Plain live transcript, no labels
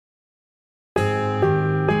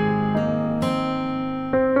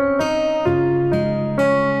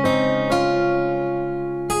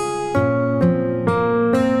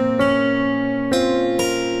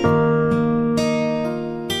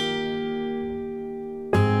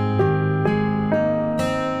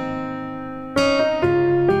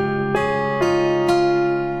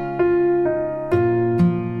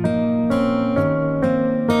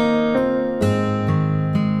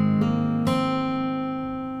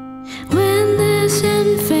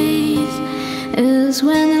and faith is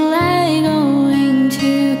when the light going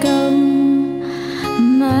to go.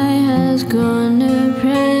 My heart's gonna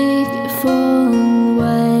break for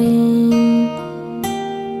away.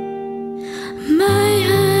 My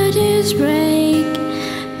heart is break,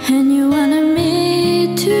 and you wanted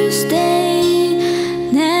me to stay.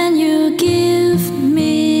 Then you give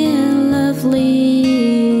me a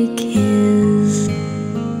lovely kiss.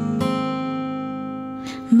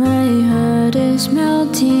 My heart is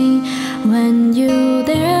melting when you're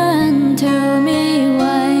there and tell me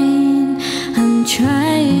why. I'm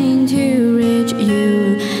trying to reach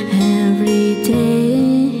you every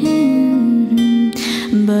day,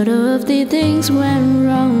 but all of the things went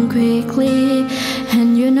wrong quickly,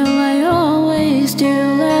 and you know I always do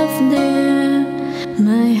love there.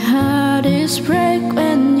 My heart is break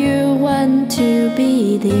when you want to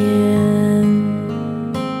be there.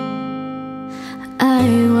 I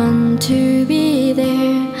want to be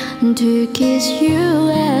there to kiss you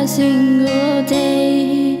every single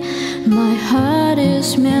day. My heart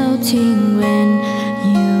is melting when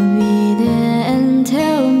you be there and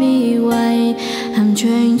tell me why. I'm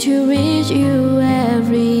trying to reach you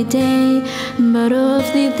every day, but all of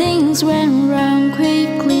the things went wrong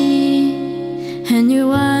quickly, and you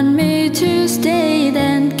want me to stay,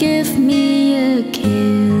 then give me a kiss.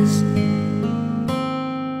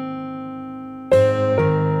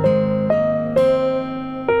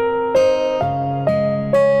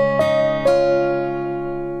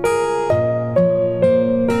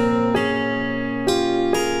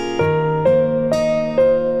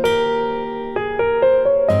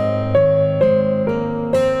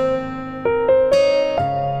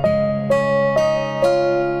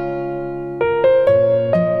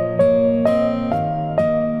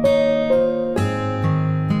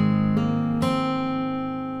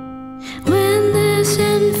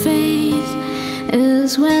 And faith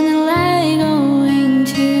is when the light going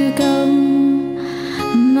to go.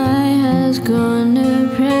 My heart's gonna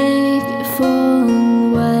break for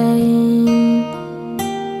away.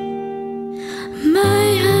 My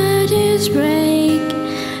heart is break,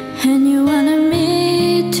 and you wanted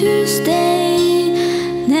me to stay.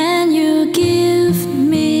 Then you give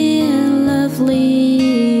me a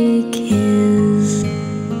lovely kiss.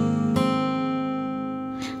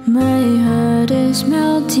 My heart is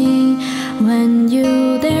melting when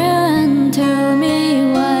you're there and tell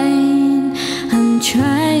me why. I'm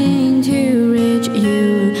trying to reach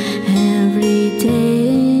you every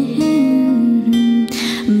day,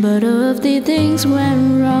 but all of the things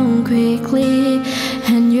went wrong quickly,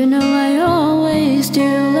 and you know I always do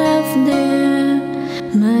love there.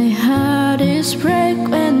 My heart is break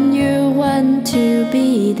when you want to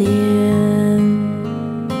be there.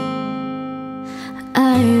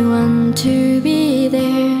 I want to be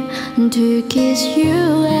there to kiss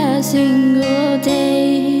you every single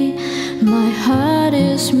day. My heart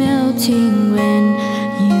is melting when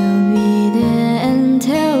you be there and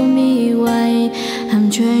tell me why. I'm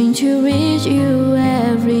trying to reach you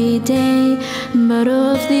every day, but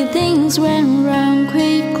all of the things went wrong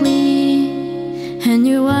quickly, and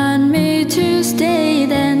you want me to stay,